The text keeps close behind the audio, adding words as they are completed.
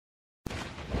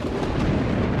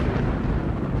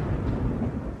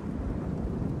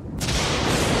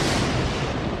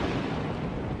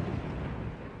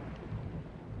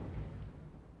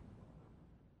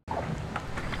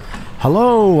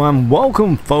Hello and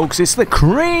welcome folks, it's the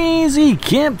crazy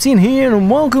captain here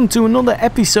and welcome to another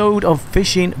episode of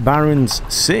Fishing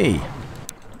Barents Sea.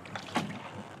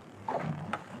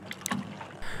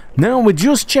 Now we're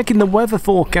just checking the weather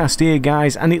forecast here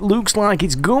guys, and it looks like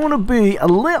it's going to be a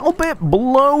little bit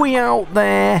blowy out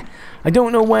there. I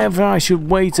don't know whether I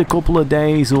should wait a couple of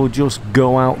days or just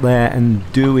go out there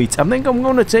and do it. I think I'm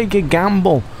going to take a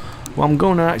gamble. Well, I'm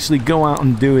going to actually go out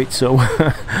and do it, so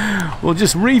we'll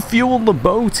just refuel the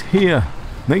boat here.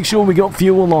 Make sure we got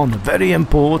fuel on, very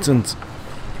important.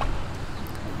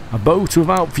 A boat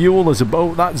without fuel is a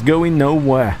boat that's going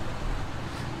nowhere.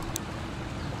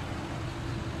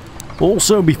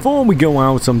 Also, before we go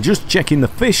out, I'm just checking the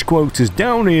fish quotas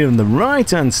down here on the right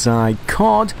hand side.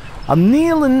 Cod, I've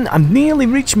nearly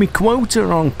reached my quota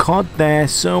on cod there,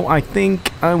 so I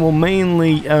think I will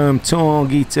mainly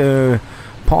target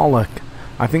pollock.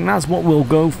 I think that's what we'll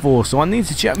go for, so I need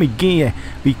to check my gear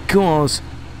because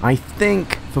I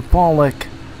think for pollock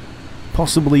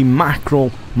possibly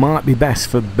mackerel might be best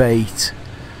for bait.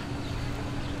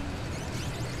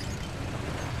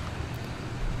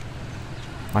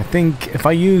 I think if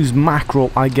I use mackerel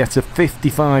I get a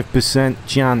 55%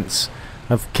 chance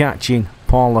of catching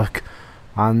pollock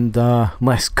and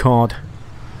less cod.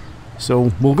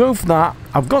 So we'll go for that.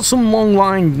 I've got some long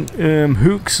line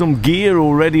hooks, some gear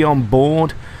already on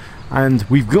board, and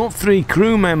we've got 3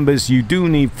 crew members. You do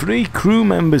need 3 crew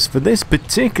members for this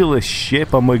particular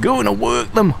ship, and we're going to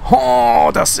work them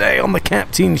hard, I say, on the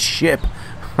captain's ship.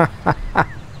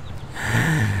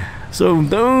 So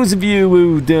those of you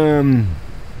who'd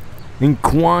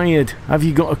inquired, have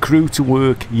you got a crew to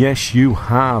work? Yes, you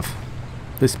have.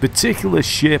 This particular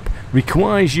ship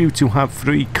requires you to have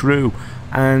 3 crew,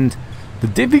 and the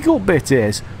difficult bit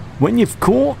is when you've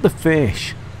caught the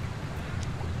fish,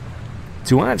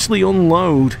 to actually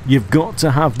unload you've got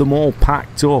to have them all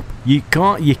packed up. You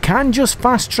can just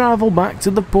fast travel back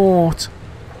to the port,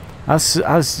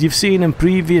 as you've seen in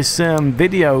previous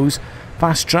videos,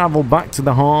 fast travel back to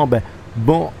the harbour,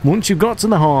 but once you've got to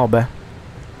the harbour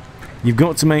you've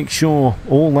got to make sure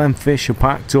all them fish are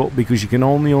packed up, because you can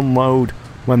only unload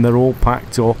when they're all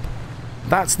packed up.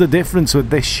 That's the difference with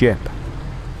this ship.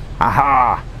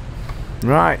 Aha!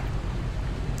 Right,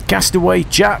 castaway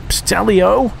chaps,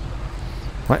 tally-o.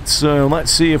 Let's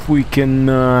see if we can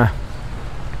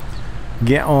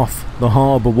get off the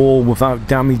harbour wall without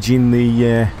damaging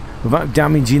the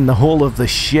hull of the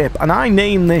ship. And I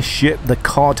named this ship the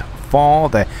Cod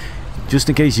Father, just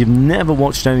in case you've never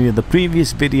watched any of the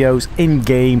previous videos. In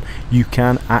game, you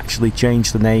can actually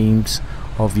change the names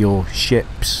of your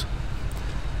ships.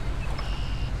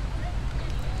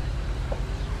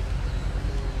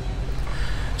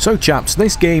 So chaps,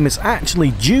 this game is actually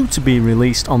due to be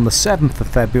released on the 7th of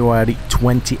February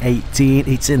 2018.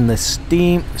 It's in the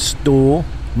Steam store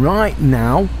right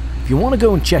now. If you want to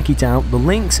go and check it out, the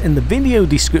link's in the video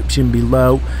description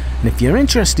below. And if you're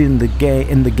interested in the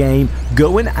game,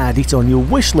 go and add it on your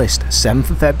wish list. 7th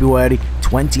of February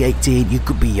 2018. You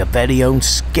could be your very own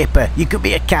skipper. You could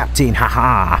be a captain.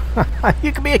 Haha.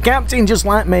 You could be a captain just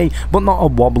like me, but not a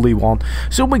wobbly one.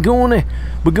 So we're gonna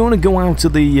go out to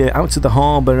the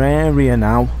harbour area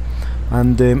now.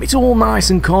 And it's all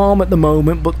nice and calm at the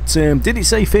moment, but did it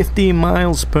say 15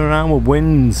 miles per hour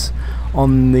winds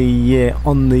on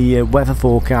the weather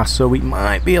forecast? So it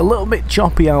might be a little bit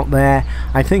choppy out there.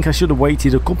 I think I should have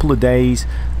waited a couple of days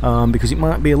because it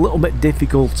might be a little bit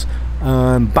difficult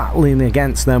battling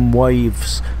against them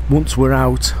waves once we're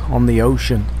out on the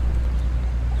ocean.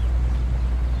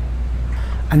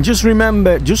 And just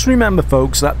remember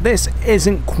folks, that this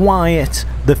isn't quite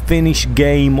the finished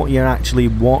game what you're actually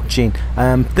watching.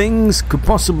 Things could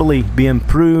possibly be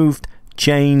improved,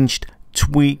 changed,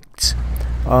 tweaked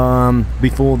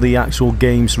before the actual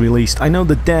game's released. I know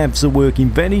the devs are working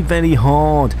very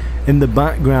hard in the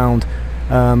background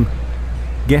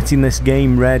getting this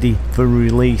game ready for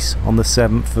release on the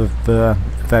 7th of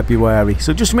February.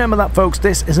 So just remember that folks,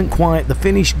 this isn't quite the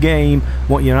finished game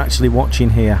what you're actually watching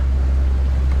here.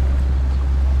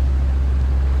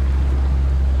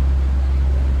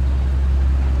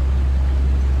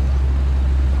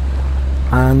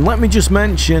 And let me just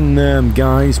mention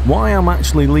guys, why I'm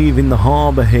actually leaving the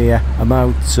harbour here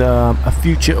about a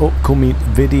future upcoming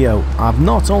video. I've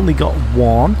not only got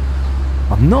 1,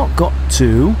 I've not got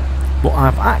 2, but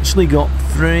I've actually got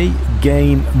 3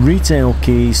 game retail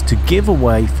keys to give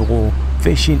away for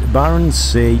Fishing Barents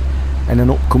Sea in an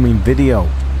upcoming video.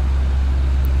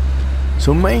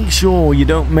 So make sure you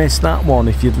don't miss that one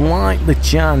if you'd like the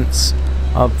chance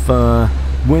of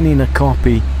winning a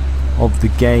copy of the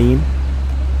game.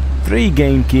 3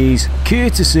 game keys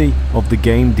courtesy of the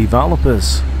game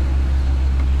developers.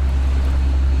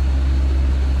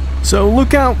 So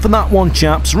look out for that one,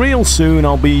 chaps. Real soon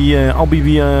I'll be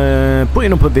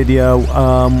putting up a video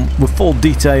with full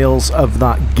details of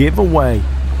that giveaway.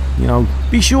 You know,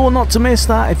 be sure not to miss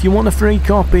that if you want a free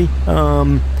copy.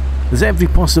 There's every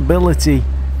possibility,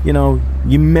 you know,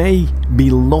 you may be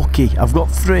lucky. I've got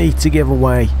 3 to give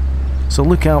away, so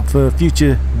look out for a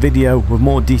future video with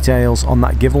more details on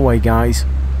that giveaway, guys.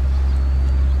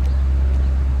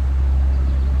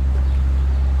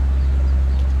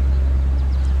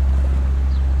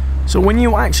 So when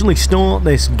you actually start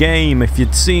this game, if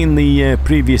you'd seen the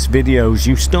previous videos,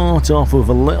 you start off with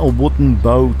a little wooden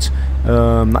boat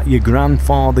that your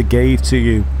grandfather gave to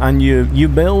you, and you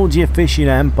build your fishing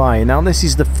empire. Now this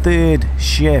is the 3rd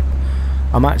ship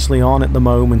I'm actually on at the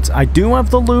moment. I do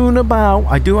have the lunar bow.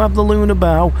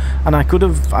 And I could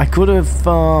have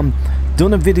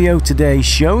done a video today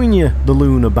showing you the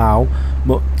lunar bow,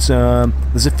 but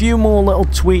there's a few more little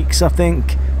tweaks I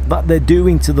think that they're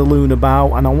doing to the lunar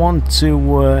bow, and I want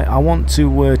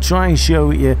to try and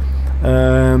show it you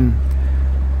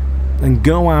and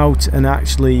go out and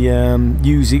actually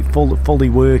use it fully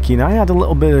working. I had a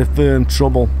little bit of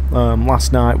trouble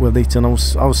last night with it, and I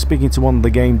was speaking to one of the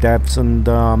game devs, and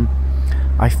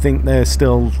I think they're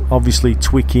still obviously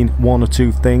tweaking 1 or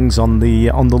 2 things on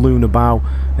the lunar bow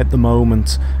at the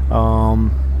moment.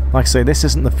 Like I say, this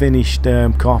isn't the finished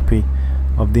copy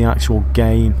of the actual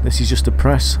game. This is just a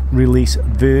press release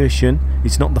version.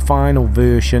 It's not the final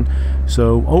version.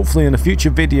 So hopefully in a future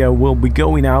video we'll be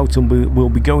going out, and we'll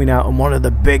be going out on one of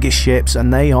the biggest ships,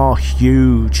 and they are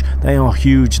huge. They are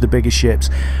huge, the bigger ships.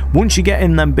 Once you get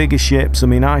in them bigger ships, I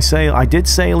mean, I did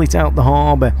sail it out the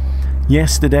harbour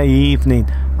yesterday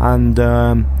evening, and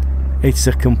it's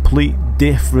a complete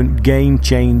different game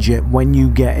changer when you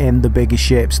get in the bigger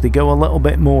ships. They go a little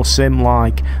bit more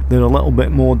sim-like. They're a little bit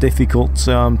more difficult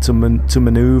to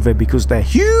maneuver because they're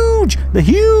huge. They're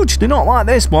huge. They're not like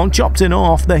this one, chopped in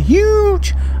half. They're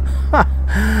huge.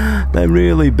 They're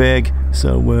really big.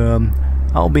 So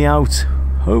I'll be out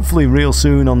hopefully real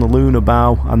soon on the lunar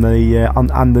bow, and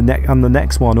the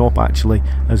next one up actually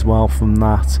as well from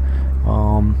that,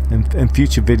 in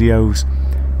future videos.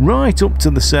 Right up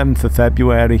to the 7th of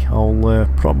February, I'll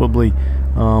probably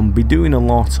be doing a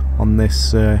lot on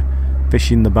this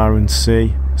fishing the Barents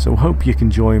Sea. So hope you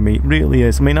can join me. It really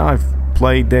is. I mean, I've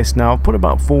played this now. I've put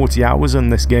about 40 hours in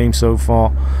this game so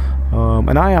far,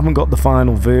 and I haven't got the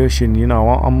final version. You know,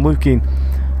 I'm looking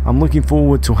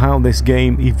forward to how this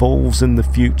game evolves in the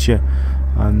future,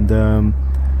 and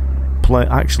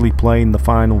actually playing the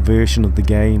final version of the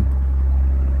game.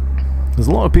 There's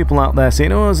a lot of people out there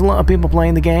saying, oh, there's a lot of people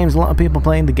playing the game,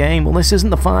 Well, this isn't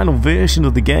the final version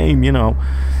of the game, you know.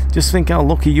 Just think how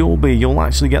lucky you'll be. You'll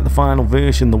actually get the final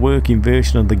version, the working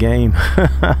version of the game.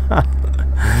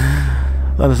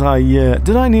 As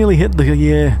did I nearly hit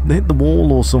the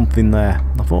wall or something there?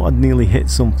 I thought I'd nearly hit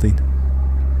something.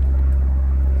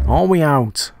 Are we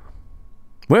out?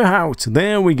 We're out.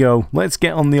 There we go. Let's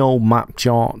get on the old map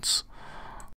charts.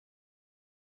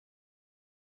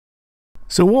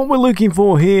 So what we're looking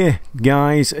for here,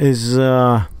 guys, is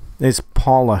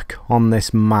pollock on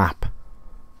this map.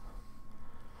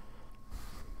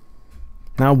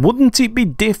 Now, wouldn't it be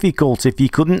difficult if you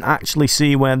couldn't actually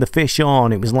see where the fish are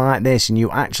and it was like this, and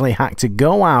you actually had to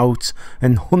go out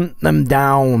and hunt them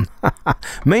down?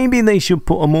 Maybe they should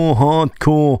put a more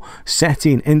hardcore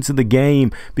setting into the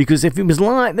game, because if it was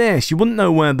like this, you wouldn't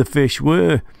know where the fish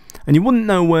were. And you wouldn't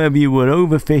know whether you were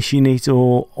overfishing it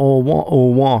or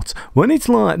what. When it's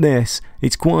like this,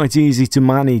 it's quite easy to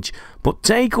manage. But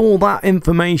take all that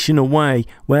information away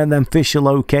where them fish are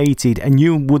located, and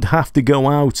you would have to go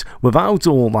out without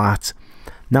all that.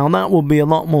 Now that would be a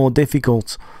lot more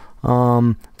difficult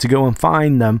to go and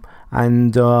find them.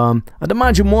 And I'd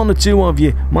imagine 1 or 2 of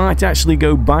you might actually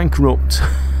go bankrupt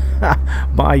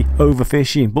by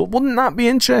overfishing. But wouldn't that be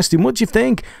interesting? What do you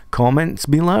think? Comments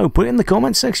below. Put it in the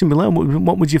comment section below.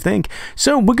 What would you think?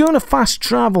 So we're going to fast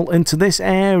travel into this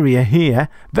area here.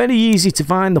 Very easy to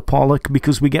find the pollock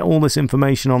because we get all this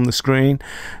information on the screen.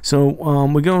 So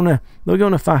we're going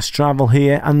to fast travel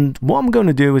here, and what I'm going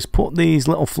to do is put these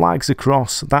little flags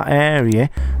across that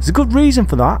area. There's a good reason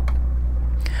for that.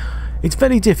 It's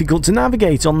very difficult to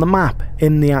navigate on the map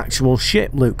in the actual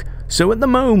ship, look. So at the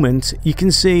moment you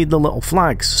can see the little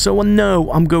flags, so I know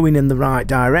I'm going in the right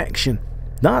direction.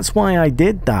 That's why I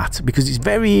did that, because it's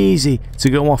very easy to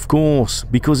go off course.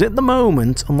 Because at the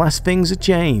moment, unless things do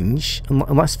change,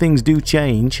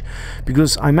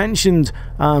 because I mentioned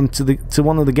to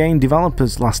one of the game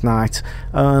developers last night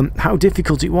how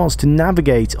difficult it was to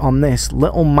navigate on this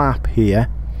little map here,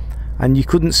 and you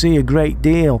couldn't see a great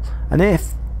deal. And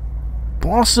if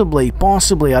Possibly,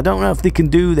 I don't know if they can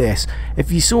do this.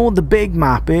 If you saw the big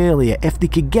map earlier, if they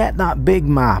could get that big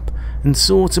map and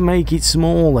sort of make it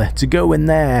smaller to go in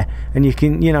there, and you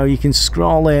can, you know, you can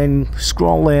scroll in,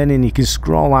 and you can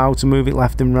scroll out and move it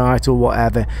left and right or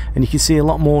whatever, and you can see a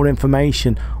lot more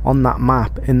information on that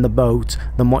map in the boat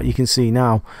than what you can see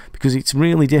now, because it's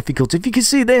really difficult. If you can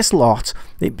see this lot,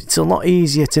 it's a lot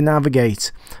easier to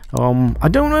navigate. I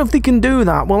don't know if they can do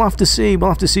that. We'll have to see. We'll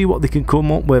have to see what they can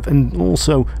come up with, and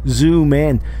also zoom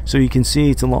in so you can see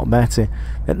it a lot better.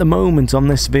 At the moment on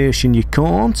this version you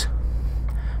can't,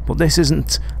 but this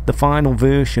isn't the final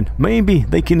version. Maybe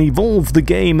they can evolve the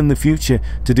game in the future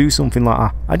to do something like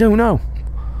that. I don't know.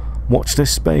 Watch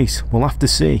this space. We'll have to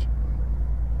see.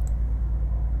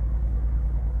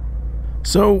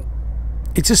 So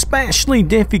it's especially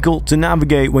difficult to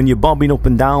navigate when you're bobbing up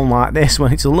and down like this,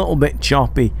 when it's a little bit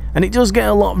choppy, and it does get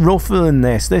a lot rougher than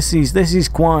this. This is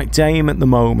quite tame at the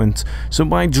moment. So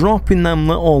by dropping them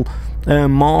little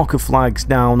marker flags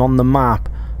down on the map,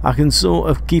 I can sort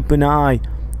of keep an eye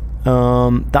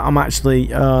that I'm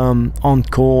actually on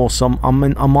course. I'm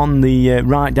on the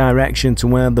right direction to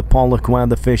where the pollock, where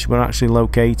the fish were actually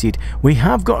located. We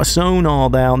have got a sonar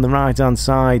there on the right hand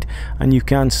side, and you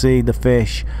can see the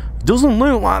fish. Doesn't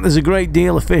look like there's a great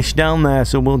deal of fish down there,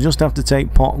 so we'll just have to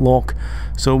take pot luck.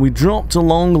 So we dropped a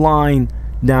long line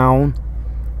down.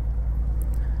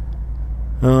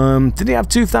 Did he have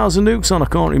 2,000 hooks on? I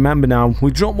can't remember now. We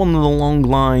dropped one of the long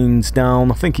lines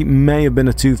down. I think it may have been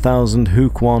a 2,000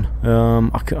 hook one.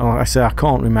 I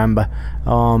can't remember.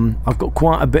 I've got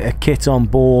quite a bit of kit on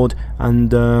board,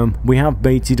 and we have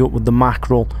baited up with the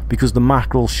mackerel, because the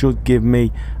mackerel should give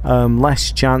me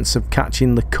less chance of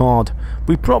catching the cod.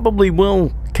 We probably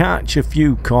will catch a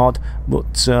few cod,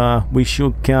 but we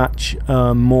should catch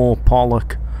more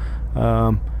pollock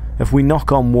if we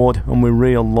knock on wood and we're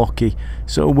real lucky.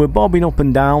 So we're bobbing up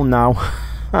and down now.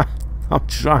 I'm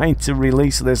trying to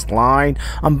release this line.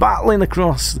 I'm battling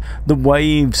across the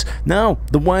waves. Now,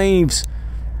 the waves,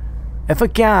 if I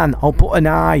can, I'll put an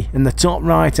eye in the top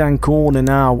right hand corner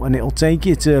now, and it'll take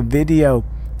you to a video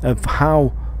of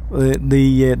how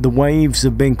the waves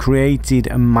have been created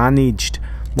and managed.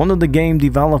 One of the game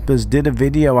developers did a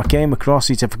video. I came across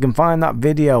it. If I can find that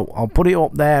video, I'll put it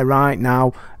up there right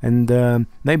now, and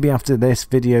maybe after this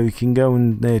video you can go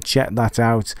and check that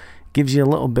out. It gives you a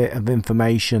little bit of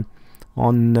information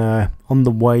on the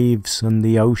waves and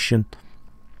the ocean,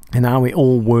 and how it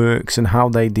all works and how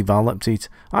they developed it.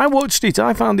 I watched it.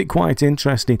 I found it quite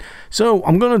interesting. So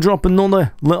I'm going to drop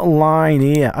another little line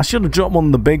here. I should have dropped one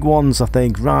of the big ones, I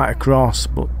think, right across,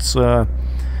 but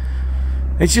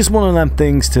it's just one of them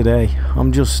things today.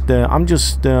 I'm just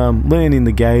learning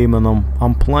the game, and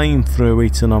I'm playing through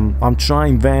it, and I'm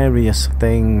trying various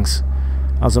things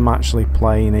as I'm actually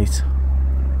playing it.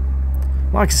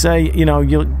 Like I say, you know,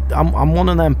 I'm one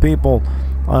of them people.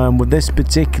 With this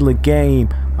particular game,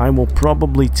 I will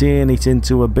probably turn it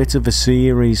into a bit of a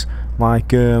series,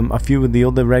 like a few of the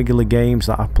other regular games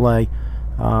that I play.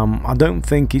 I don't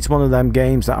think it's one of them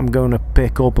games that I'm going to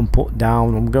pick up and put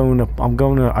down.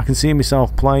 I can see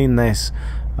myself playing this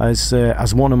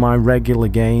as one of my regular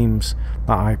games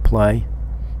that I play.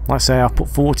 Like I say, I've put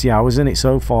 40 hours in it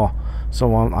so far,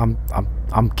 so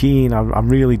I'm keen. I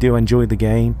really do enjoy the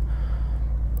game.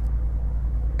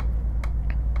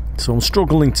 So I'm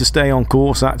struggling to stay on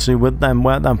course actually with them,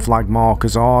 where them flag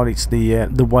markers are. It's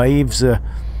the waves are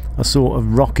sort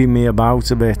of rocking me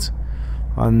about a bit.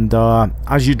 And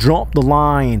as you drop the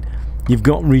line, you've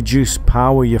got reduced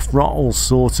power. Your throttle's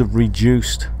sort of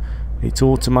reduced. It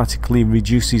automatically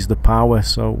reduces the power,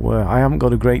 so I haven't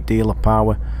got a great deal of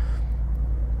power.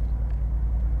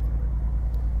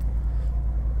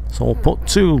 So I'll put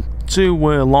two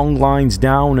long lines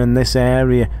down in this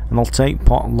area, and I'll take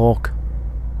pot luck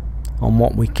on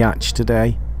what we catch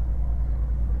today.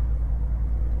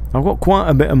 I've got quite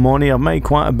a bit of money. I've made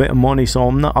quite a bit of money, so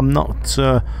I'm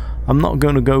not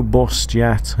going to go bust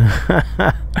yet.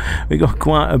 We got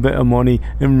quite a bit of money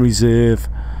in reserve.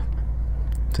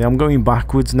 See, I'm going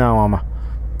backwards now, am I?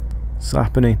 What's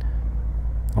happening?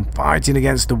 I'm fighting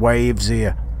against the waves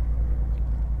here.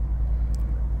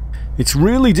 It's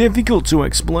really difficult to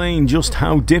explain just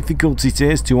how difficult it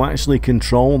is to actually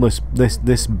control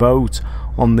this boat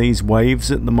on these waves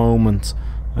at the moment.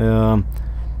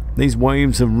 These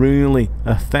waves are really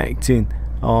affecting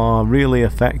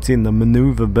the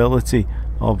maneuverability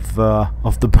of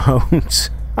the boat.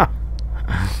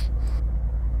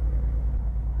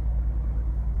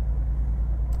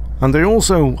 And I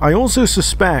also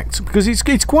suspect, because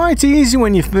it's quite easy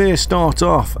when you first start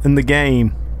off in the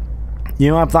game,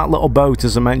 You have that little boat,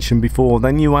 as I mentioned before,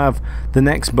 then you have the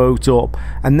next boat up,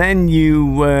 and then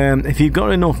you, if you've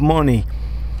got enough money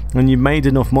and you've made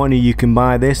enough money, you can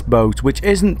buy this boat, which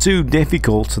isn't too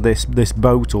difficult. This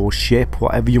boat or ship,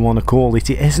 whatever you want to call it,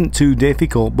 it isn't too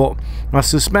difficult. But I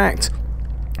suspect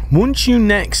once you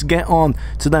next get on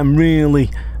to them really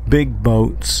big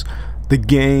boats, the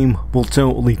game will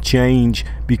totally change,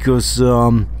 because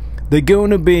you're going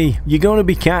to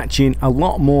be catching a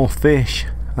lot more fish.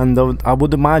 And I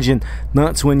would imagine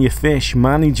that's when your fish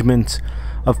management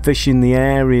of fishing the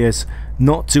areas,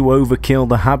 not to overkill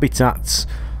the habitats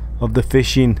of the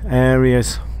fishing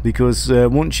areas, because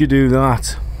once you do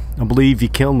that, I believe you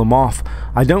kill them off.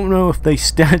 I don't know if they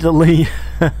steadily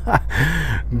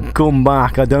come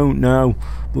back, I don't know,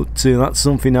 but that's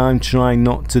something I'm trying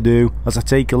not to do, as I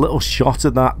take a little shot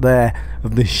of that there,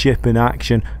 of the ship in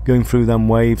action going through them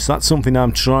waves. That's something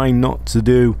I'm trying not to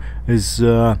do, is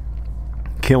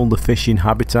kill the fishing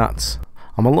habitats.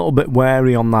 I'm a little bit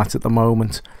wary on that at the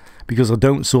moment, because I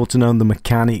don't sort of know the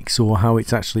mechanics or how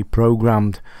it's actually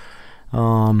programmed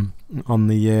on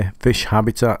the fish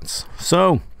habitats.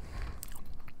 So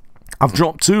I've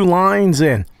dropped 2 lines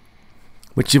in,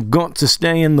 which have got to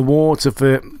stay in the water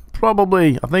for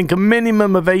probably, I think, a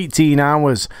minimum of 18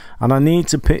 hours, and I need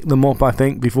to pick them up, I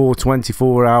think, before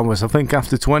 24 hours. I think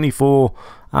after 24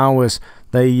 hours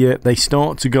they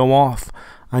start to go off,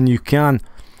 and you can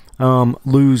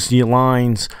lose your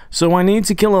lines. So I need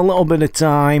to kill a little bit of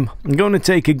time. I'm going to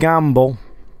take a gamble.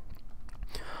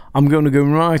 I'm going to go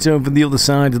right over the other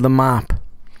side of the map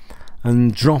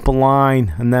and drop a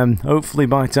line, and then hopefully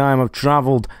by the time I've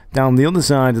travelled down the other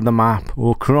side of the map,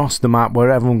 or across the map,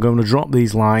 wherever I'm going to drop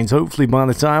these lines, hopefully by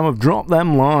the time I've dropped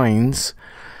them lines,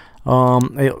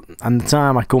 and the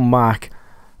time I come back,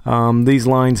 these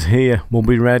lines here will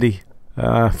be ready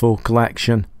for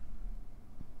collection.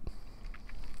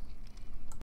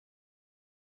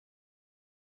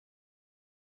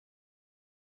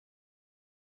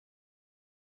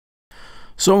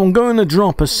 So I'm going to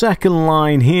drop a second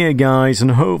line here, guys, and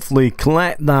hopefully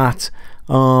collect that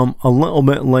a little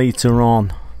bit later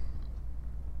on.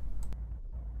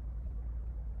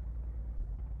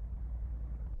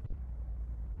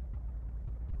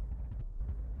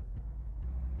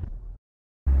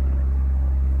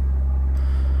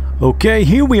 Okay,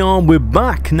 here we are, we're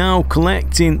back now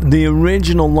collecting the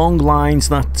original long lines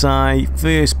that I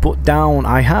first put down.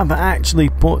 I have actually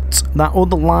put that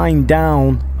other line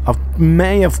down. I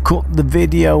may have cut the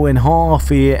video in half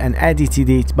here and edited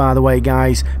it, by the way,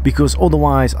 guys, because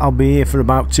otherwise I'll be here for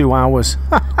about 2 hours.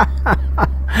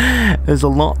 There's a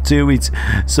lot to it,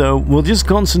 so we'll just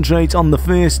concentrate on the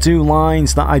first 2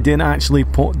 lines that I didn't actually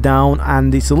put down.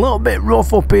 And it's a little bit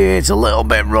rough up here, it's a little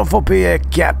bit rough up here,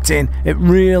 Captain, it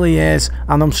really is,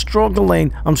 and I'm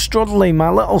struggling.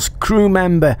 My little crew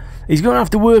member, he's going to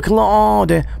have to work a lot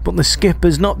harder, but the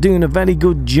skipper's not doing a very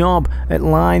good job at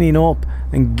lining up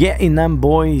and getting them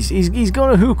boys. He's got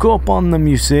to hook up on them,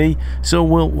 you see.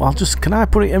 So I'll just, can I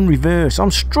put it in reverse?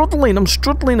 I'm struggling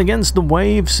against the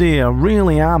waves here, I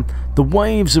really am. The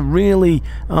waves are really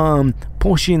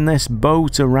pushing this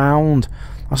boat around.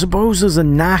 I suppose there's a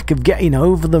knack of getting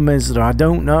over them, is there? I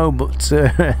don't know, but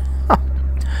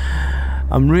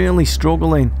I'm really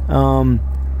struggling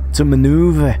to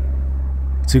maneuver,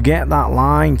 to get that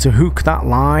line, to hook that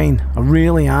line. I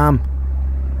really am.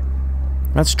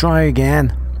 Let's try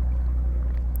again.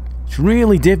 It's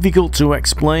really difficult to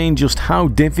explain just how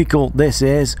difficult this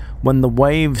is when the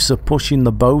waves are pushing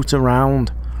the boat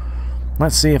around.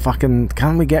 Let's see if I can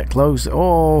we get close?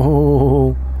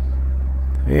 Oh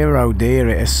dear, oh dear,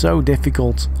 it is so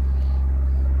difficult.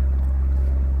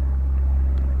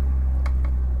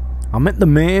 I'm at the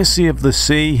mercy of the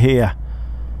sea here.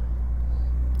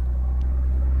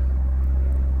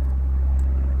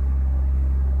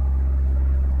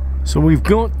 So we've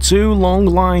got 2 long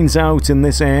lines out in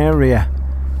this area,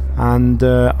 and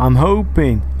I'm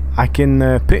hoping I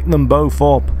can pick them both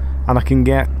up, and I can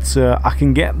get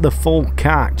the full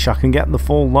catch, I can get the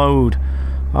full load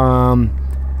on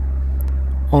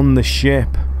the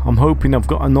ship. I'm hoping I've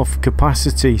got enough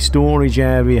capacity, storage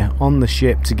area on the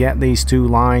ship to get these 2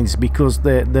 lines, because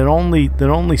they're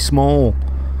only small.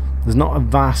 There's not a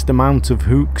vast amount of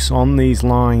hooks on these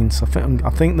lines. I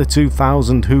think the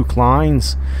 2,000 hook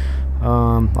lines.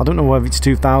 I don't know whether it's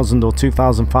 2,000 or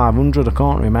 2,500. I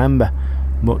can't remember,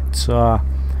 but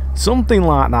something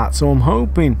like that. So I'm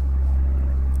hoping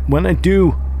when I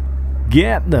do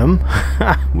get them,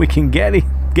 we can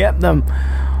get them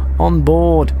on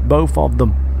board, both of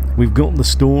them, we've got the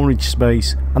storage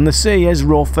space, and the sea is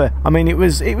rougher. I mean, it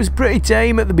was pretty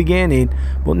tame at the beginning,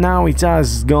 but now it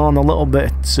has gone a little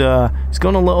bit. It's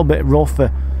gone a little bit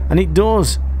rougher, and it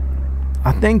does.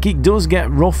 I think it does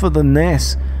get rougher than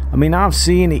this. I mean, I've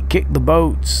seen it kick the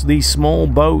boats, these small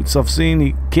boats. I've seen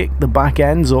it kick the back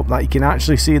ends up, that you can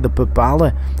actually see the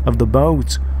propeller of the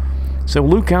boat. So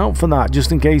look out for that,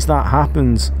 just in case that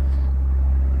happens.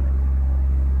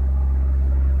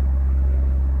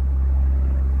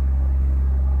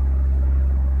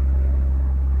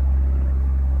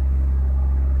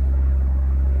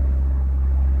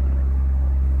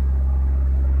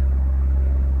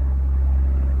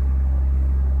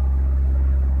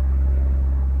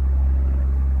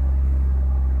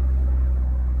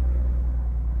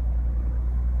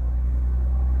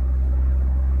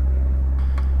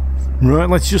 Right,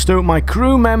 let's just hope my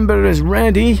crew member is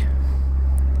ready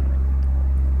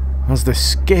as the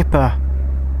skipper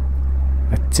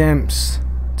attempts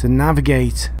to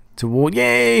navigate toward...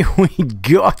 Yay, we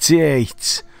got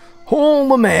it! Haul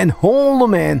them in, haul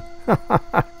them in!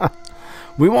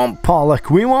 We want Pollock,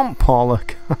 we want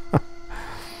Pollock!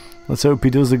 Let's hope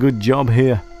he does a good job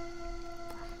here.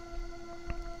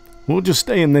 We'll just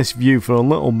stay in this view for a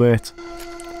little bit.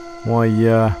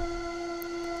 Why,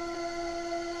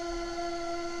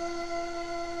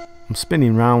 I'm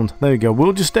spinning round. There we go.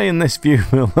 We'll just stay in this view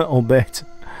for a little bit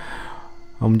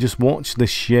and just watch the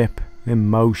ship in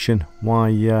motion.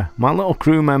 Why, my little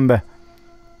crew member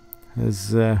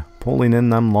is pulling in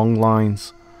them long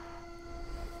lines.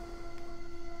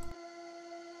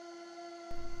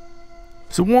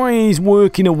 So why he's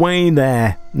working away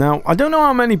there? Now, I don't know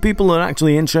how many people are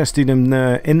actually interested in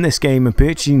this game and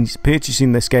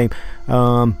purchasing this game.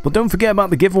 But don't forget about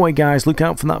the giveaway, guys. Look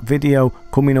out for that video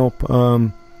coming up.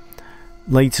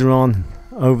 Later on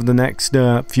over the next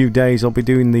few days, I'll be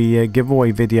doing the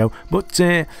giveaway video. But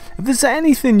if there's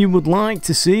anything you would like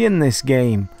to see in this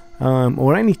game,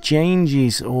 or any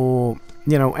changes, or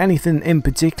you know, anything in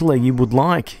particular you would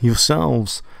like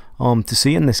yourselves to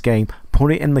see in this game,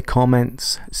 put it in the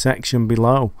comments section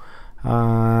below.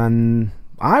 And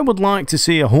I would like to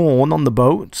see a horn on the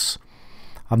boats.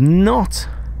 I've not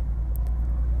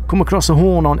come across a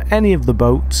horn on any of the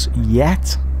boats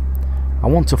yet. I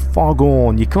want a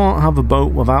foghorn. You can't have a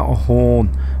boat without a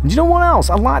horn. And you know what else?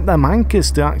 I like them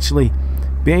anchors, to actually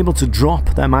be able to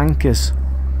drop them anchors.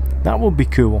 That would be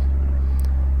cool.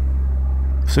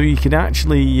 So you could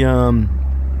actually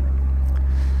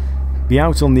be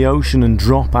out on the ocean and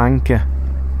drop anchor.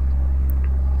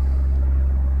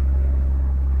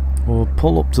 Or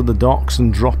pull up to the docks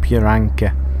and drop your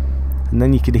anchor. And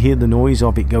then you could hear the noise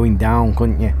of it going down,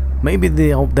 couldn't you? Maybe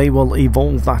they will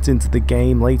evolve that into the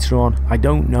game later on. I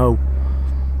don't know.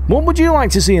 What would you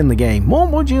like to see in the game? What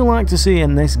would you like to see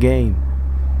in this game?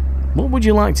 What would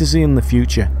you like to see in the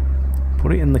future?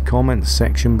 Put it in the comments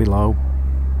section below.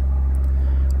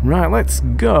 Right, let's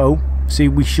go. See,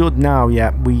 we should now,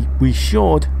 yeah, we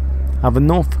should have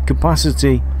enough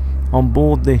capacity on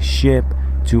board this ship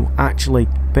to actually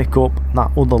pick up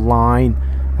that other line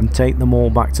and take them all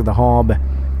back to the harbour.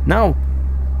 Now,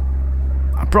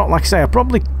 like I say, I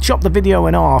probably chopped the video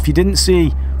in half. You didn't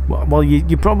see, well,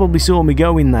 you probably saw me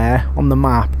going there on the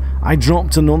map. I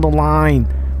dropped another line.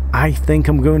 I think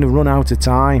I'm going to run out of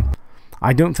time.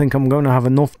 I don't think I'm going to have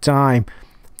enough time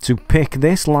to pick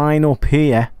this line up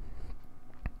here.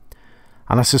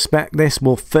 And I suspect this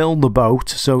will fill the boat,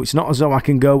 so it's not as though I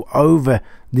can go over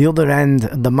the other end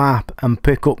of the map and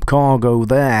pick up cargo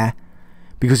there,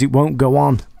 because it won't go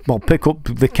on. Well, pick up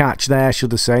the catch there,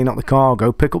 should I say, not the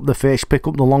cargo. Pick up the fish, pick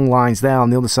up the long lines there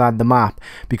on the other side of the map,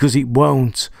 because it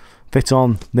won't fit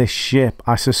on this ship.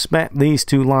 I suspect these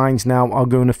two lines now are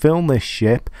going to fill this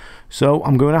ship, so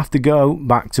I'm going to have to go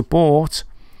back to port,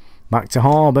 back to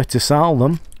harbour to sell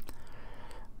them.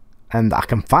 And I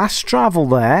can fast travel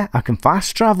there, I can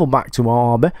fast travel back to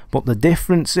harbour, but the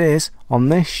difference is, on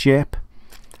this ship,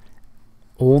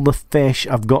 all the fish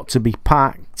have got to be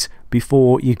packed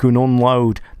before you can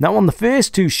unload. Now on the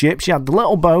first two ships, you had the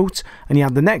little boat and you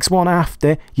had the next one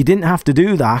after. You didn't have to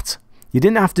do that. You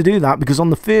didn't have to do that because on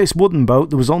the first wooden boat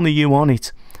there was only you on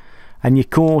it and you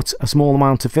caught a small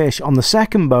amount of fish. On the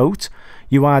second boat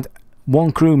you had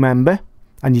one crew member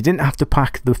and you didn't have to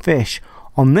pack the fish.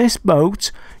 On this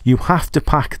boat you have to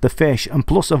pack the fish, and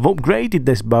plus I've upgraded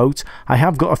this boat. I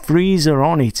have got a freezer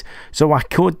on it, so I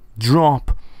could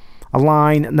drop a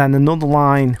line and then another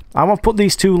line. I've put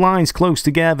these two lines close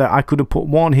together. I could have put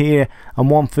one here and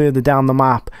one further down the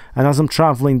map, and as I'm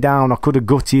travelling down I could have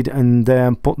gutted and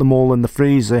put them all in the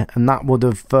freezer, and that would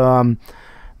have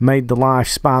made the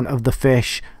lifespan of the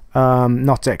fish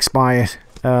not expire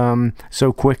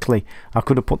so quickly. I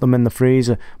could have put them in the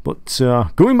freezer. But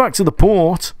going back to the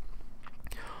port,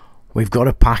 we've got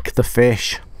to pack the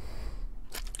fish.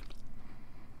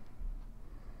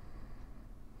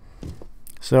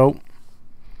 So,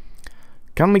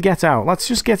 can we get out? Let's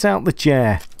just get out the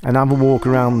chair and have a walk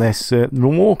around this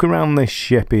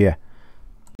ship here.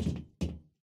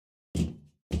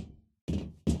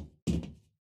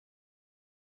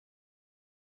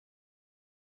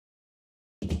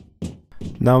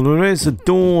 Now there is a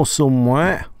door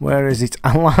somewhere. Where is it?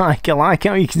 I like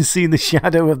how you can see the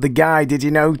shadow of the guy. Did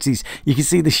you notice? You can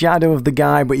see the shadow of the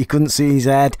guy, but you couldn't see his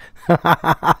head.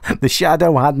 The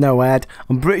shadow had no head.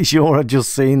 I'm pretty sure I'd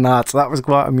just seen that. So that was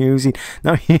quite amusing.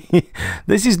 Now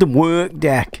this is the work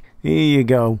deck. Here you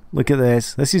go. Look at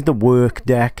this. This is the work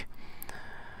deck.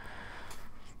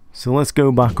 So let's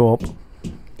go back up.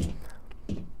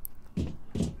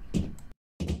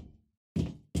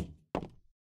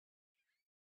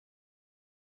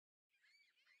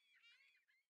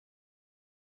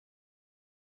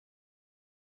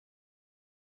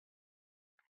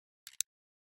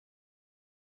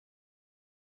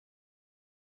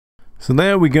 So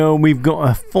there we go, we've got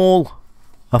a full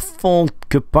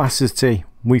capacity.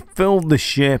 We filled the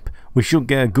ship. We should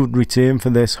get a good return for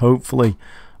this, hopefully,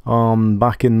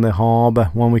 back in the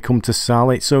harbour when we come to sell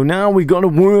it. So now we've got to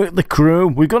work the crew.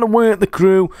 We've got to work the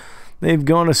crew. They've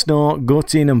got to start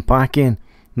gutting and packing.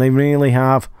 They really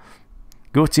have.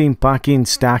 Gutting, packing,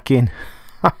 stacking.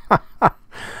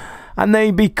 And they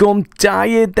become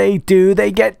tired, they do.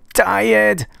 They get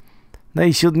tired.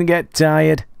 They shouldn't get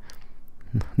tired.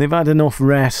 They've had enough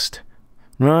rest.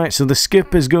 Right, so the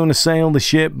skipper's going to sail the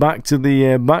ship back to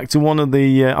the one of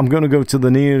the I'm going to go to the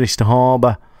nearest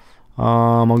harbour.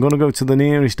 I'm going to go to the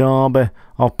nearest harbour.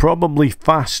 I'll probably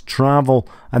fast travel,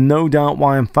 and no doubt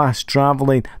while I'm fast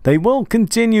travelling, they will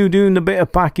continue doing a bit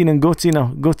of packing and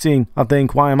gutting, I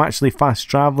think, while I'm actually fast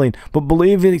travelling. But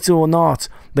believe it or not,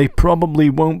 they probably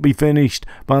won't be finished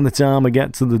by the time I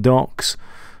get to the docks.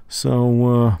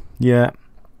 So, yeah.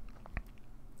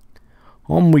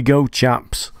 On we go,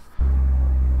 chaps.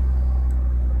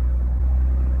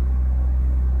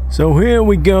 So here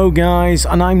we go, guys,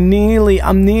 and I'm nearly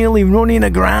running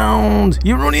aground.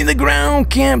 You're running the ground,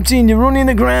 Captain. You're running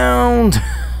the ground.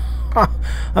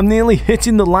 I'm nearly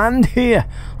hitting the land here.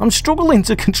 I'm struggling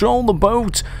to control the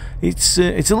boat. It's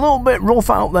a little bit rough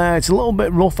out there. It's a little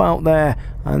bit rough out there,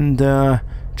 and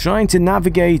trying to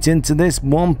navigate into this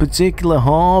one particular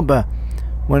harbour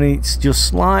when it's just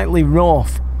slightly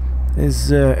rough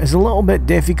is a little bit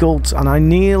difficult, and I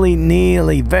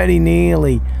very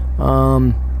nearly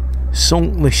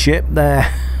sunk the ship there.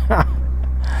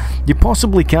 You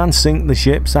possibly can sink the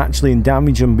ships actually and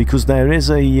damage them, because there is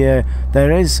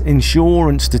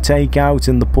insurance to take out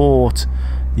in the port.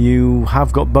 You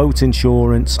have got boat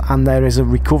insurance, and there is a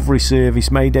recovery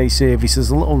service, mayday service.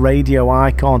 There's a little radio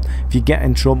icon. If you get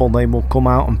in trouble, they will come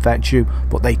out and fetch you,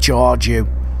 but they charge you.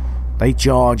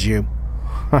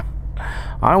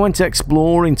 I went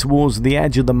exploring towards the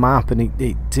edge of the map, and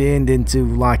it turned into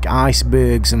like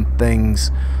icebergs and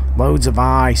things, loads of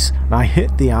ice, and I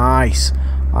hit the ice,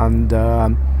 and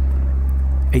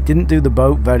it didn't do the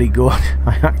boat very good.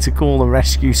 I had to call the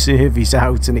rescue service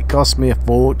out, and it cost me a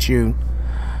fortune.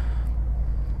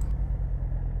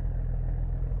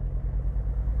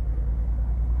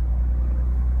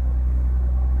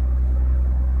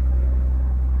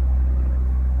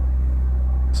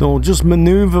 So I'll just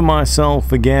manoeuvre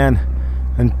myself again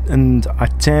and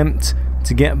attempt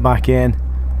to get back in.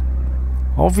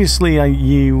 Obviously,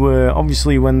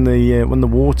 obviously when the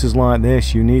water's like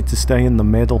this, you need to stay in the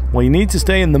middle. Well, you need to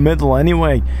stay in the middle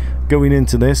anyway. Going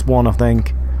into this one, I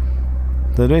think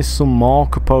there is some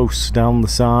marker posts down the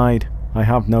side. I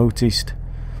have noticed.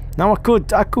 Now I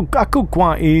could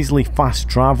quite easily fast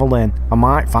travel in. I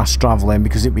might fast travel in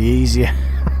because it'd be easier.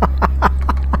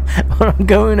 But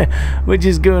we're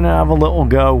just going to have a little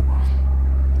go.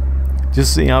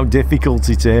 Just see how difficult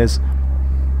it is.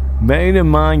 Bear in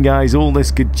mind, guys, all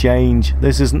this could change.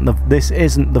 This isn't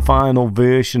the final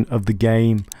version of the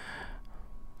game.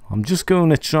 I'm just going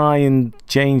to try and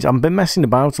change. I've been messing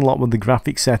about a lot with the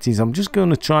graphic settings. I'm just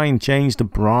going to try and change the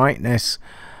brightness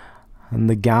and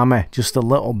the gamma just a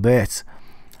little bit,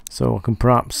 so I can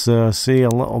perhaps see a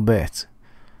little bit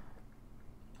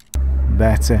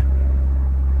better.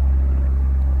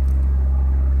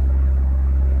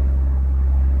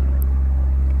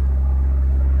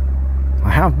 I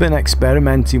have been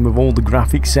experimenting with all the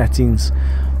graphic settings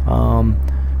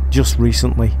just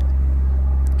recently.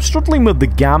 Struggling with the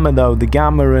gamma though, the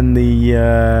gamma and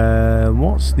the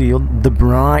what's the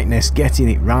brightness, getting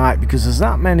it right, because there's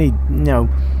that many, you know,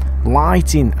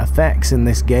 lighting effects in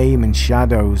this game and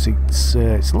shadows, it's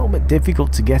a little bit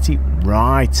difficult to get it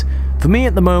right. For me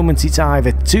at the moment, it's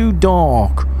either too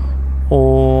dark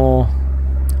or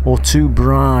too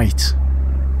bright.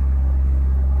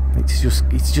 It's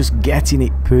just getting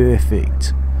it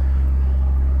perfect.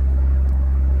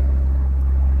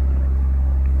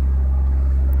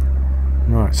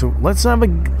 Right, so let's have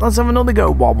another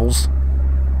go, Wobbles.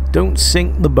 Don't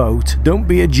sink the boat. Don't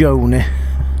be a Jonah.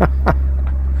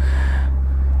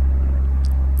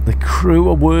 The crew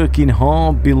are working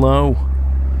hard below,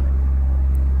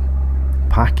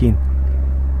 packing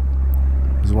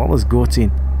as well as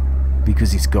gutting,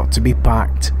 because it's got to be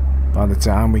packed by the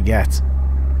time we get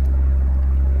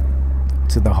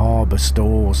to the harbour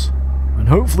stores, and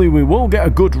hopefully we will get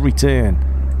a good return.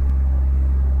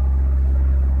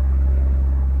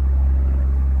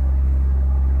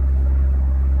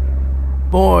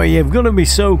 Boy, you've got to be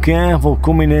so careful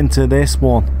coming into this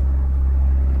one.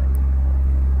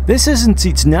 This isn't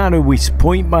its narrowest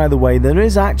point, by the way. There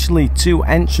is actually two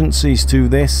entrances to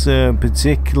this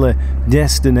particular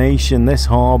destination, this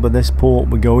harbour, this port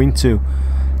we're going to.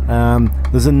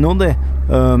 There's another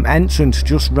entrance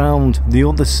just round the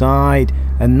other side,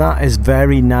 and that is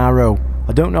very narrow.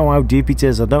 I don't know how deep it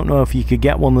is. I don't know if you could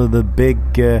get one of the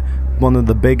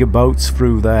bigger boats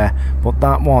through there, but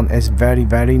that one is very,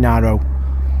 very narrow.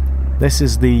 This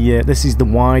is the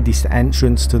widest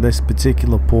entrance to this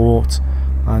particular port,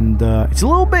 and it's a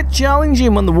little bit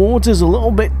challenging when the water's a little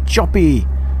bit choppy,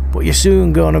 but you're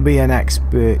soon going to be an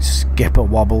expert skipper,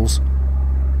 Wobbles.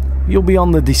 You'll be on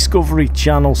the Discovery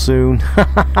Channel soon.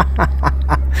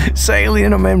 Sailing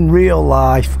them in real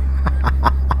life.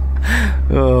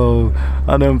 Oh,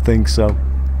 I don't think so.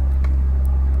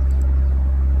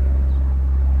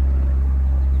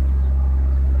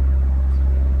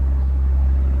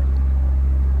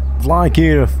 I'd like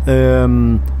here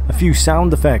a few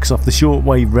sound effects off the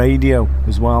shortwave radio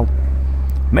as well.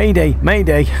 Mayday,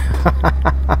 mayday.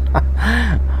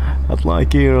 I'd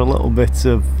like here a little bit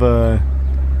of the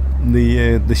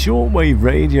shortwave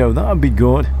radio. That would be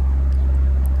good.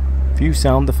 A few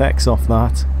sound effects off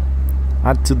that.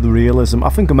 Add to the realism. I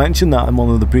think I mentioned that in one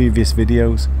of the previous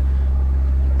videos.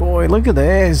 Boy, look at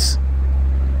this.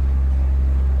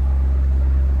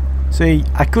 See,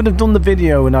 I could have done the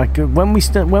video, and I could, when we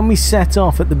set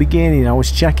off at the beginning, I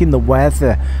was checking the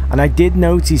weather, and I did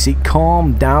notice it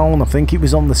calmed down. I think it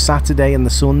was on the Saturday and the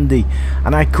Sunday,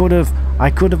 and I could have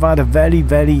had a very,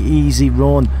 very easy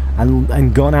run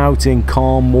and gone out in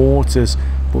calm waters,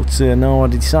 but no, I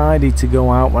decided to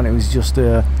go out when it was just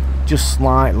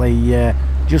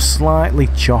slightly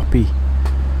choppy.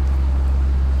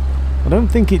 I don't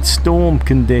think it's storm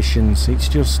conditions. It's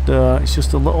just a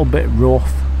little bit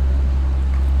rough.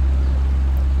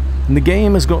 And the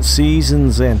game has got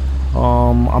seasons in.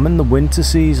 I'm in the winter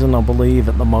season, I believe,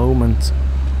 at the moment.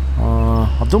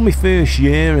 I've done my first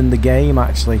year in the game,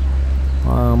 actually.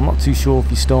 I'm not too sure if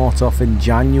you start off in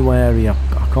January. I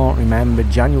can't remember.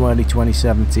 January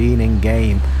 2017 in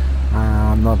game,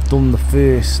 and I've done the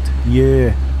first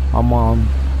year. I'm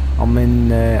in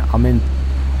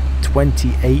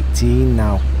 2018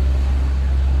 now,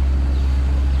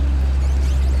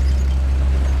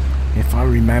 if I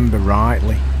remember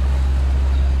rightly.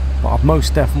 But I've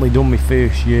most definitely done my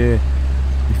first year,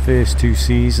 my first 2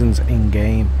 seasons in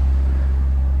game.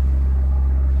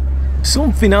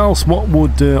 Something else, what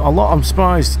would I'm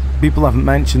surprised people haven't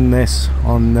mentioned this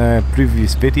on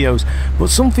previous videos,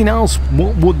 but something else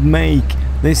what would make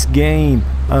this game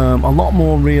a lot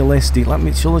more realistic.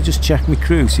 Shall I just check my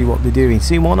crew, see what they're doing?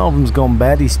 See, one of them's gone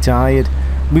bed, he's tired.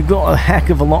 We've got a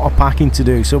heck of a lot of packing to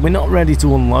do, so we're not ready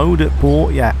to unload at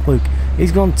port yet. Look,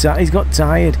 he's got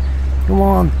tired. Come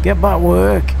on, get back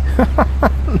work.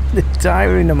 They're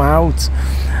tiring them out.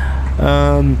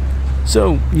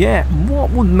 So yeah, what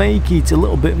would make it a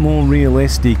little bit more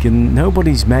realistic, and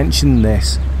nobody's mentioned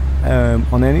this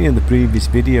on any of the previous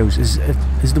videos,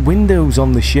 is the windows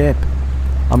on the ship.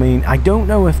 I mean, I don't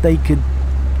know if they could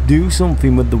do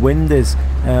something with the windows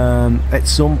at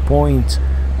some point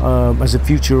as a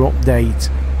future update,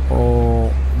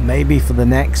 or maybe for the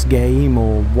next game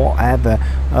or whatever.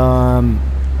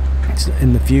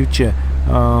 In the future,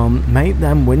 make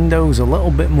them windows a little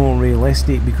bit more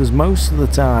realistic, because most of the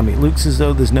time it looks as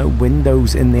though there's no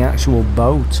windows in the actual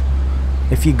boat.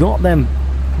 If you got them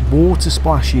water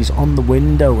splashes on the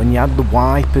window and you had the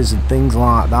wipers and things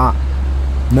like that,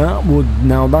 that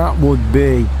would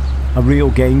be a real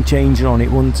game changer on it,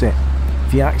 wouldn't it?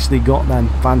 If you actually got them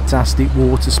fantastic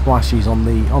water splashes on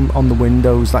the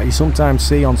windows that you sometimes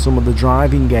see on some of the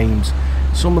driving games.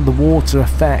 Some of the water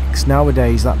effects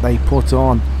nowadays that they put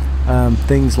on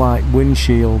things like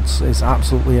windshields is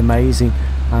absolutely amazing,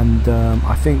 and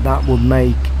I think that would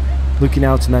make looking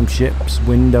out in them ships'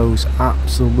 windows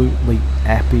absolutely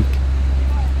epic.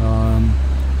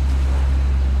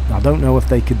 I don't know if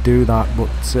they could do that,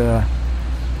 but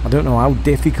I don't know how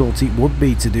difficult it would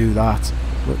be to do that.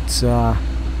 But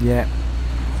yeah,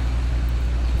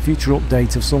 future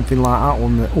update of something like that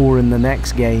one, or in the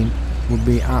next game, would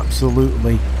be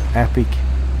absolutely epic.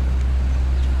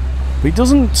 But it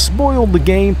doesn't spoil the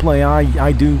gameplay.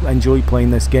 I do enjoy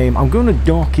playing this game. I'm going to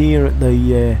dock here at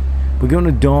the we're going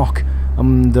to dock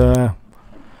and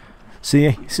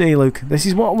see Luke, this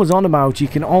is what I was on about. You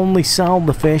can only sell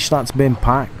the fish that's been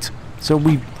packed, so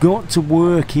we've got to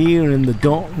work here in the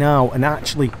dock now and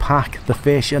actually pack the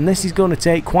fish, and this is going to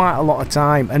take quite a lot of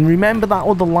time. And remember that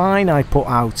other line I put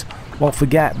out? Well,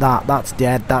 forget that, that's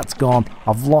dead, that's gone,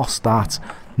 I've lost that,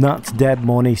 that's dead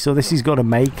money. So this is got to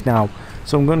make now,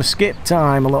 so I'm going to skip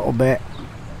time a little bit.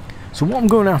 So what I'm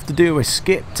going to have to do is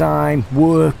skip time,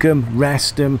 work them,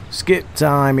 rest them, skip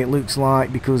time, it looks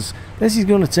like, because this is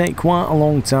going to take quite a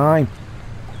long time.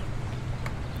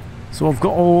 So I've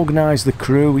got to organise the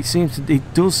crew.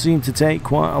 It does seem to take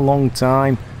quite a long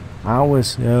time,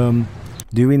 hours,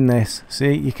 doing this.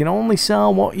 See, you can only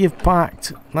sell what you've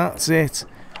packed. That's it.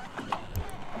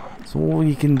 That's all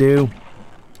you can do.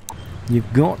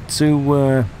 You've got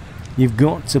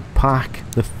to pack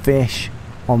the fish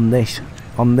on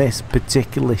this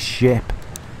particular ship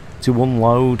to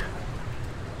unload.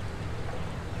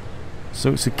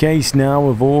 So it's a case now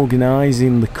of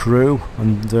organising the crew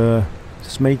and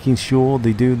just making sure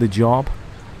they do the job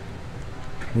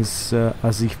as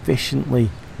efficiently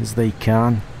as they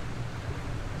can.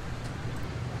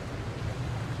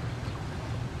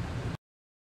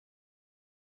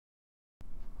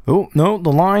 Oh no,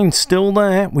 the line's still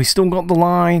there. We still got the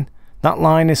line. That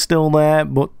line is still there,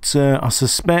 but I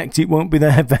suspect it won't be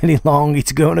there very long.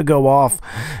 It's going to go off.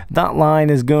 That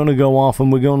line is going to go off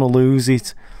and we're going to lose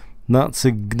it.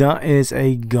 That is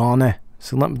a goner.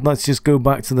 So let's just go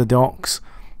back to the docks.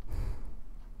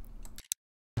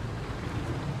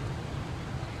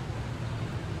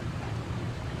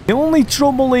 The only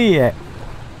trouble here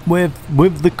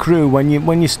with the crew when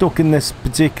you're stuck in this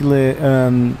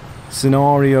particular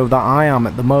scenario that I am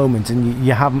at the moment, and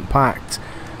you haven't packed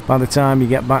by the time you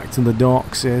get back to the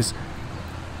docks, is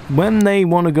when they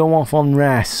want to go off on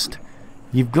rest,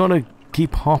 you've got to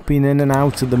keep hopping in and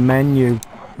out of the menu,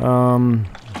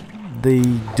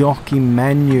 the docking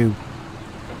menu,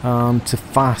 to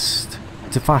fast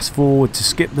forward, to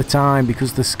skip the time,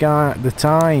 because the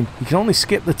time you can only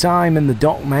skip the time in the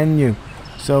dock menu.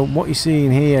 So what you're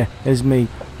seeing here is me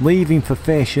leaving for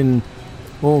fish and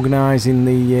organising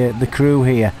the crew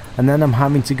here, and then I'm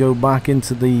having to go back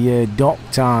into the dock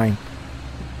time.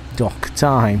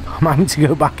 I'm having to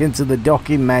go back into the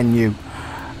docking menu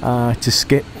to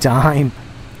skip time.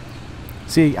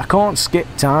 See, I can't skip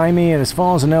time here. As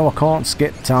far as I know, I can't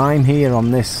skip time here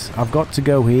on this. I've got to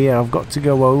go here. I've got to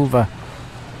go over.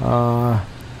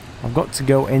 I've got to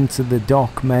go into the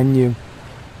dock menu.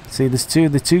 See,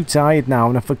 they're too tired now,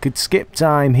 and if I could skip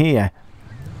time here,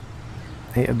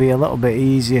 it would be a little bit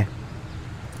easier.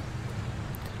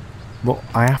 But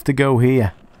I have to go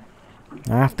here.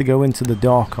 I have to go into the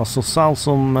dock. I'll sell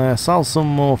some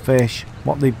more fish,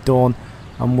 what they've done,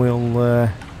 and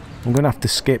I'm gonna have to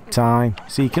skip time.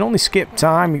 So you can only skip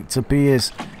time, it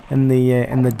appears, in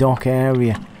the dock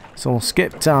area. So I'll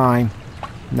skip time,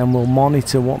 and then we'll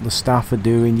monitor what the staff are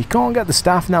doing. You can't get the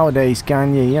staff nowadays,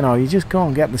 can you? You know, you just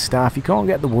can't get the staff. You can't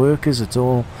get the workers at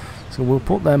all. So we'll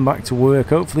put them back to work.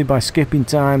 Hopefully by skipping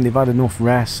time they've had enough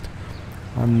rest,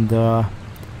 and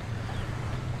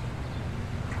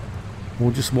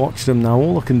we'll just watch them now.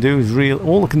 All I can do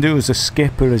as a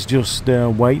skipper is just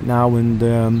wait now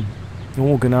and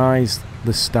organise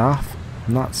the staff,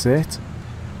 and that's it.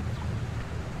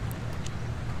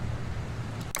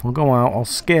 I'll go out, I'll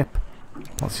skip.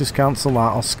 Let's just cancel that.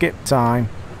 I'll skip time.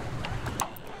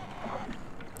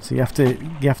 So you have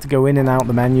to go in and out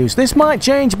the menus. This might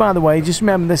change, by the way. Just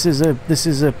remember, this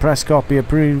is a press copy, a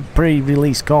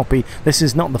pre-release copy. This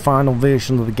is not the final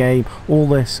version of the game. All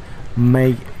this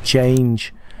may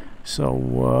change. So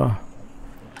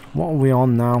what are we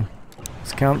on now?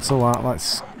 Let's cancel that.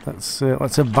 Let's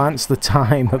advance the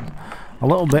time a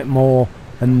little bit more,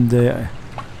 and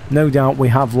no doubt we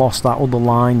have lost that other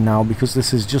line now, because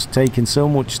this has just taken so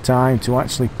much time to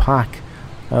actually pack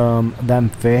them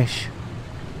fish.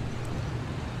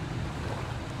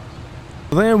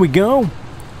 There we go,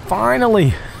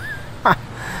 finally.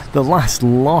 The last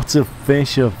lot of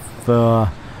fish have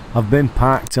been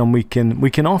packed, and we can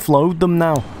offload them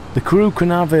now. The crew can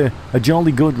have a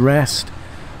jolly good rest.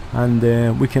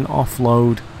 and we can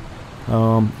offload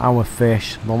our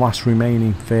fish, the last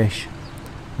remaining fish.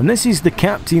 And this is the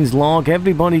captain's log.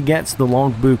 Everybody gets the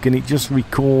logbook, and it just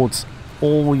records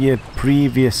all your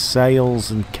previous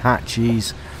sales and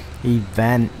catches,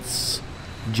 events,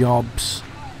 jobs,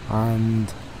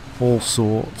 and all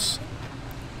sorts.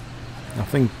 I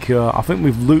think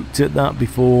we've looked at that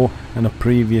before in a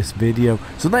previous video.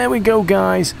 So there we go,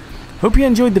 guys. Hope you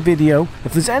enjoyed the video.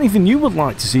 If there's anything you would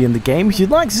like to see in the game, if you'd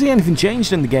like to see anything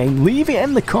changed in the game, leave it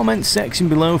in the comments section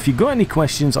below. If you've got any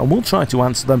questions, I will try to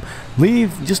answer them.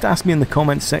 Just ask me in the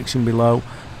comments section below,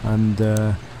 and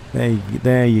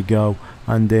there you go.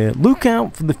 And look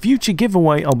out for the future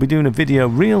giveaway. I'll be doing a video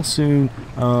real soon,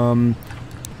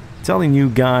 telling you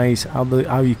guys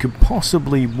how you could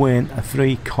possibly win a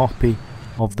free copy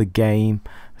of the game.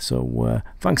 So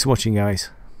thanks for watching, guys.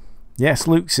 Yes,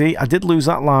 Luke, see, I did lose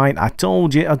that line. I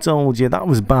told you, that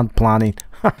was bad planning.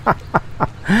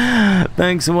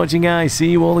 Thanks for watching, guys. See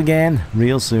you all again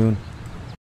real soon.